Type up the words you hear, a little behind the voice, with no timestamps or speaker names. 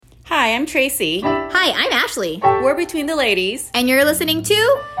Hi, I'm Tracy. Hi, I'm Ashley. We're Between the Ladies. And you're listening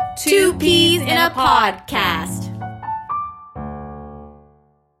to Two Peas in a Podcast.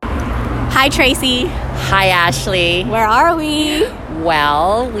 Hi, Tracy. Hi, Ashley. Where are we?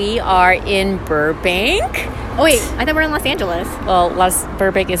 Well, we are in Burbank. Oh, wait. I thought we were in Los Angeles. Well,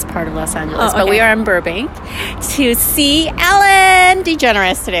 Burbank is part of Los Angeles, Oh, but okay. we are in Burbank to see Ellen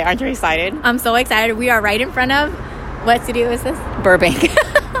DeGeneres today. Aren't you excited? I'm so excited. We are right in front of... What studio is this? Burbank.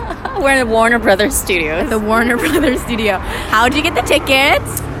 We're in the Warner Brothers Studios. The Warner Brothers studio. How'd you get the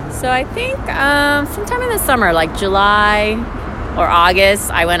tickets? So I think sometime in the summer, like July or August,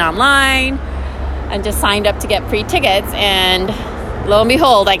 I went online and just signed up to get free tickets. And lo and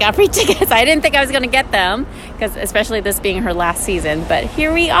behold, I got free tickets. I didn't think I was going to get them, because especially this being her last season. But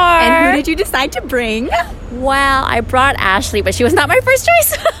here we are. And who did you decide to bring? Well, I brought Ashley, but she was not my first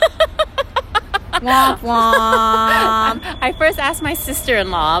choice. Womp womp. I first asked my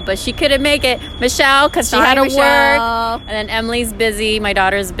sister-in-law, but she couldn't make it. Michelle, because she Sorry, had to Michelle. work. And then Emily's busy. My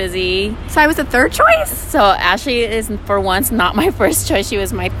daughter's busy. So I was the third choice? So Ashley is, for once, not my first choice. She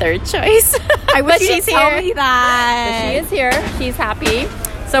was my third choice. I wish But you tell me that. But she is here. She's happy.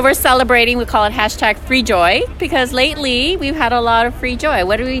 So we're celebrating. We call it hashtag free joy, because lately we've had a lot of free joy.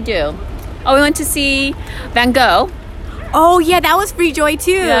 What did we do? Oh, we went to see Van Gogh. Oh, yeah, that was free joy,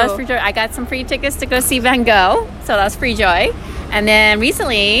 too. Yeah, that was free joy. I got some free tickets to go see Van Gogh. So that's free joy. And then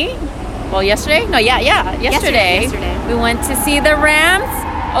recently, yesterday? No, yesterday. We went to see the Rams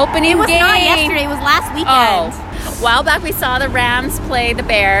opening game. It was not yesterday. It was last weekend. Oh. A while back, we saw the Rams play the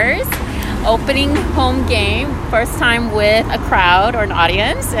Bears. Opening home game. First time with a crowd or an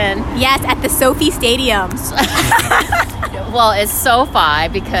audience. And yes, at the Sophie Stadium. well, it's SoFi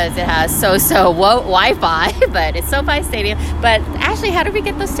because it has Wi-Fi, but it's SoFi Stadium. But Ashley, how did we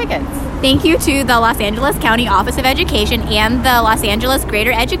get those tickets? Thank you to the Los Angeles County Office of Education and the Los Angeles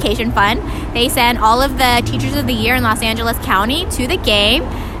Greater Education Fund. They sent all of the Teachers of the Year in Los Angeles County to the game.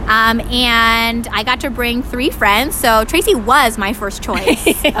 And I got to bring 3 friends. So Tracy was my first choice,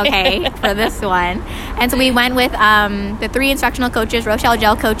 okay, for this one. And so we went with the 3 instructional coaches, Rochelle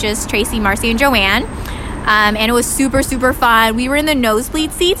Gel coaches, Tracy, Marcy, and Joanne. And it was super, super fun. We were in the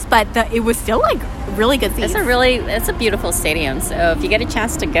nosebleed seats, but it was still like really good seats. It's a beautiful stadium. So if you get a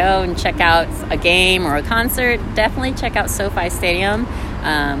chance to go and check out a game or a concert, definitely check out SoFi Stadium.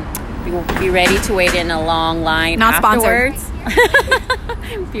 Be ready to wait in a long line Not afterwards.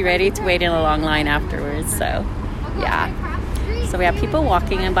 Sponsored. Be ready to wait in a long line afterwards. So, yeah. So we have people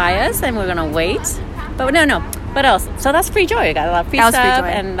walking by us, and we're gonna wait. But no. What else? So that's free joy. We got a lot of free stuff,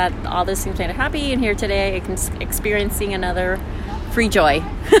 and that all this seems kind of happy. And here today, experiencing another free joy.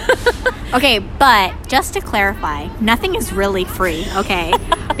 Okay, but just to clarify, nothing is really free, okay?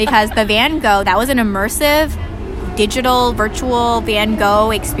 Because the Van Gogh, that was an immersive, digital, virtual Van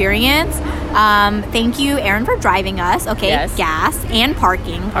Gogh experience. Thank you, Aaron, for driving us, okay? Yes. Gas and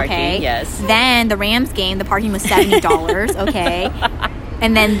parking, okay? Yes. Then the Rams game, the parking was $70, okay?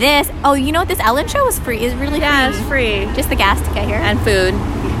 And then this, you know what? This Ellen show is free. It's really free. Yeah, it's free. Just the gas to get here. And food,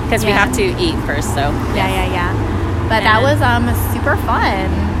 because we Yeah. have to eat first, so. Yeah. But that was super fun.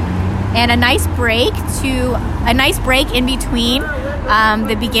 And a nice break in between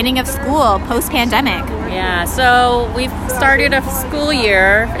the beginning of school post-pandemic. Yeah, so we've started a school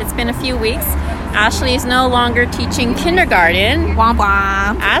year. It's been a few weeks. Ashley is no longer teaching kindergarten. Womp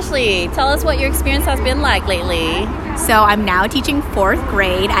womp. Ashley, tell us what your experience has been like lately. So I'm now teaching 4th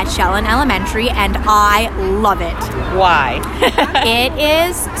grade at Shellen Elementary, and I love it. Why? It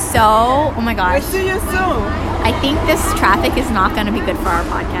is so, oh my gosh. See you soon. I think this traffic is not going to be good for our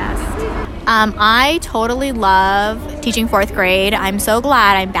podcast. I totally love teaching 4th grade. I'm so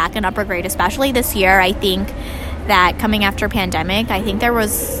glad I'm back in upper grade, especially this year. I think that coming after pandemic, I think there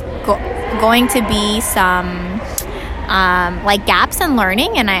was going to be some gaps in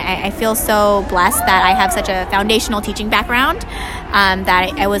learning, and I feel so blessed that I have such a foundational teaching background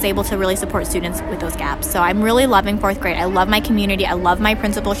that I was able to really support students with those gaps. So I'm really loving 4th grade. I love my community. I love my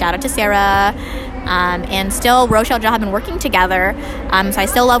principal. Shout out to Sarah. And still, Rochelle and Jill have been working together. So I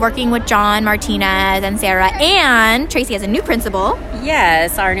still love working with John, Martinez, and Sarah. And Tracy has a new principal.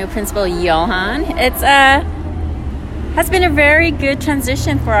 Yes, our new principal, Johan. It's has been a very good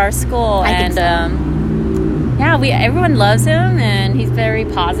transition for our school. I think so. Everyone loves him, and he's very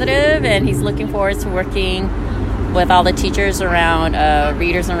positive, and he's looking forward to working with all the teachers around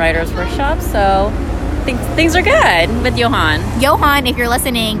Readers and Writers Workshop. So things are good with Johan. Johan, if you're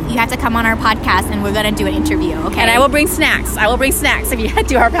listening, you have to come on our podcast, and we're going to do an interview, okay? And I will bring snacks. if you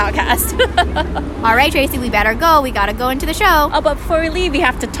do our podcast. All right, Tracy, we better go. We got to go into the show. Oh, but before we leave, we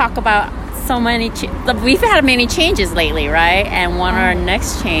have to talk about so many. We've had many changes lately, right? And one of our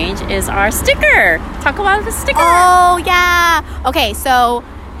next change is our sticker. Talk about the sticker. Oh yeah. Okay, so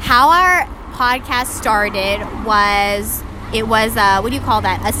how our podcast started was what do you call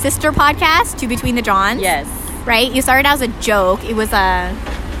that? A sister podcast to Between the Johns. Yes. Right. You started out as a joke. It was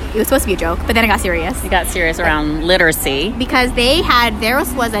supposed to be a joke, but then it got serious. It got serious around literacy because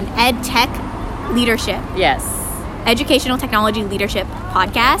theirs was an ed tech leadership. Yes. Educational technology leadership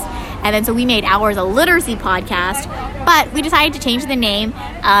podcast. And then so we made ours a literacy podcast, but we decided to change the name.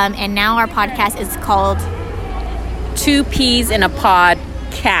 And now our podcast is called Two Peas in a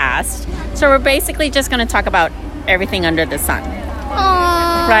Podcast. So we're basically just going to talk about everything under the sun.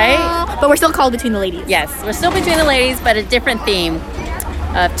 Aww. Right? But we're still called Between the Ladies. Yes, we're still Between the Ladies, but a different theme.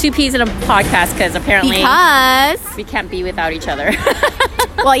 Two Peas in a Podcast because apparently we can't be without each other.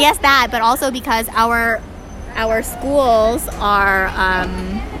 Well, yes, that, but also because our schools are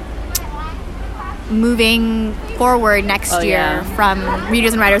moving forward next year from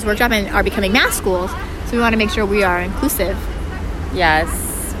Readers and Writers Workshop and are becoming math schools. So we want to make sure we are inclusive. Yes.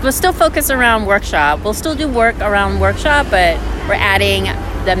 We'll still focus around workshop. We'll still do work around workshop, but we're adding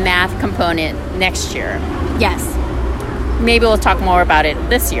the math component next year. Yes. Maybe we'll talk more about it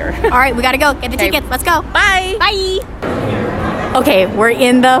this year. All right, we got to go. Get the tickets. Let's go. Bye. Bye. Okay, we're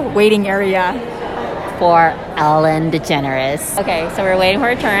in the waiting area for Ellen DeGeneres. Okay, so we're waiting for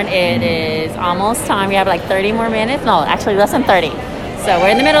her turn. It is almost time. We have like 30 more minutes. No, actually less than 30. So we're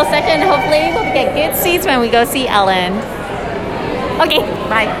in the middle section. Hopefully we'll get good seats when we go see Ellen. Okay,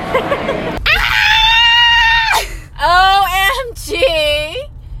 bye. OMG.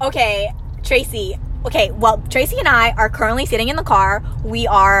 Okay, Tracy. Okay, well, Tracy and I are currently sitting in the car. We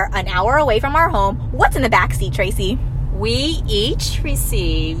are an hour away from our home. What's in the back seat, Tracy? We each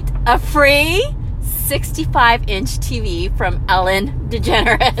received a free 65-inch TV from Ellen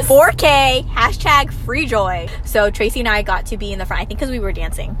DeGeneres. 4K, hashtag free joy. So Tracy and I got to be in the front, I think because we were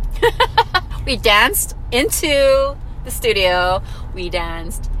dancing. We danced into the studio. We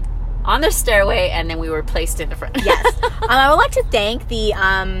danced on the stairway, and then we were placed in the front. Yes. I would like to thank the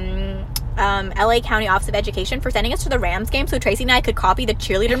LA County Office of Education for sending us to the Rams game so Tracy and I could copy the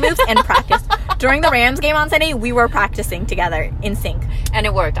cheerleader moves and practice. During the Rams game on Sunday, we were practicing together in sync. And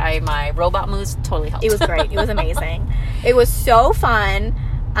it worked. My robot moves totally helped. It was great. It was amazing. It was so fun.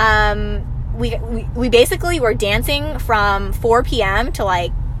 We basically were dancing from 4 p.m. to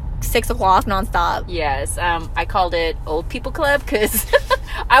like 6 o'clock nonstop. Yes. I called it Old People Club because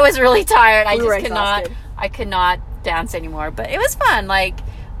I was really tired. I could not dance anymore. But it was fun. Like,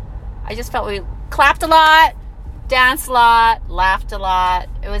 I just felt we clapped a lot, danced a lot, laughed a lot.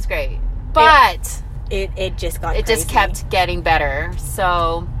 It was great. But it just got crazy. It just kept getting better.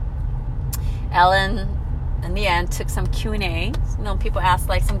 So Ellen, in the end, took some Q&A. People asked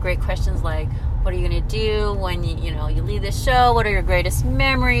like some great questions like, what are you going to do when you leave this show? What are your greatest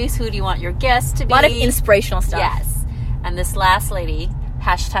memories? Who do you want your guests to be? A lot of inspirational stuff. Yes. And this last lady,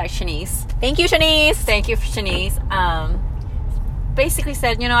 hashtag Shanice. Thank you, Shanice. Thank you for Shanice. Basically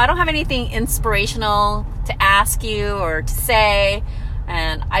said, I don't have anything inspirational to ask you or to say.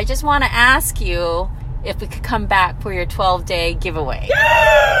 And I just want to ask you if we could come back for your 12-day giveaway.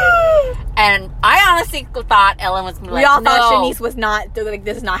 And I honestly thought Ellen was like, we all thought Shanice was not, like,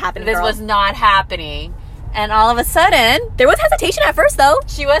 this is not happening, This was not happening. And all of a sudden... There was hesitation at first, though.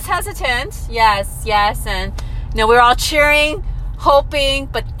 She was hesitant. Yes. And, we were all cheering, hoping,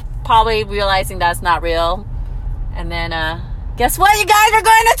 but probably realizing that's not real. And then, guess what? You guys are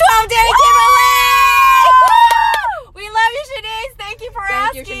going to 12-day giveaway! We love you, Shanice. Thank you for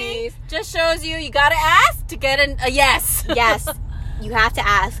asking. Thank you, Shanice. Just shows you got to ask to get a yes. Yes. You have to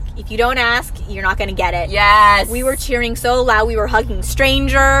ask. If you don't ask, you're not going to get it. Yes. We were cheering so loud. We were hugging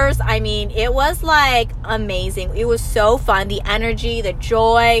strangers. I mean, it was like amazing. It was so fun. The energy, the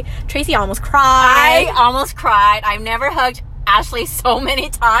joy. Tracy almost cried. I almost cried. I've never hugged Ashley so many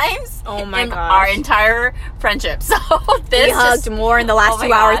times. Oh my gosh. Our entire friendship. So we hugged more in the last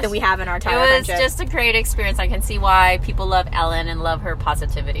 2 hours than we have in our entire friendship. It was just a great experience. I can see why people love Ellen and love her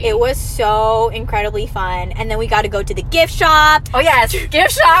positivity. It was so incredibly fun. And then we got to go to the gift shop. Oh yes,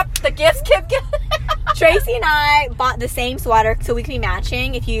 gift shop. The gifts kept Tracy and I bought the same sweater so we could be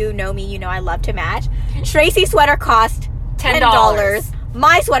matching. If you know me, you know I love to match. Tracy's sweater cost $10.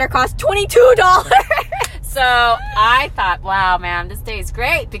 My sweater cost $22. So I thought, wow, man, this day is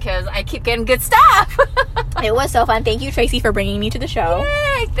great because I keep getting good stuff. It was so fun. Thank you, Tracy, for bringing me to the show.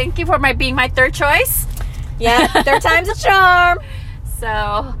 Yay. Thank you for being my third choice. Yeah, third time's a charm.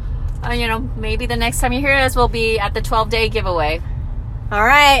 So, maybe the next time you hear us, we'll be at the 12-day giveaway. All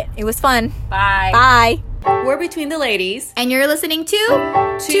right. It was fun. Bye. Bye. We're Between the Ladies. And you're listening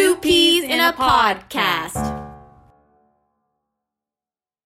to Two Peas in a Podcast.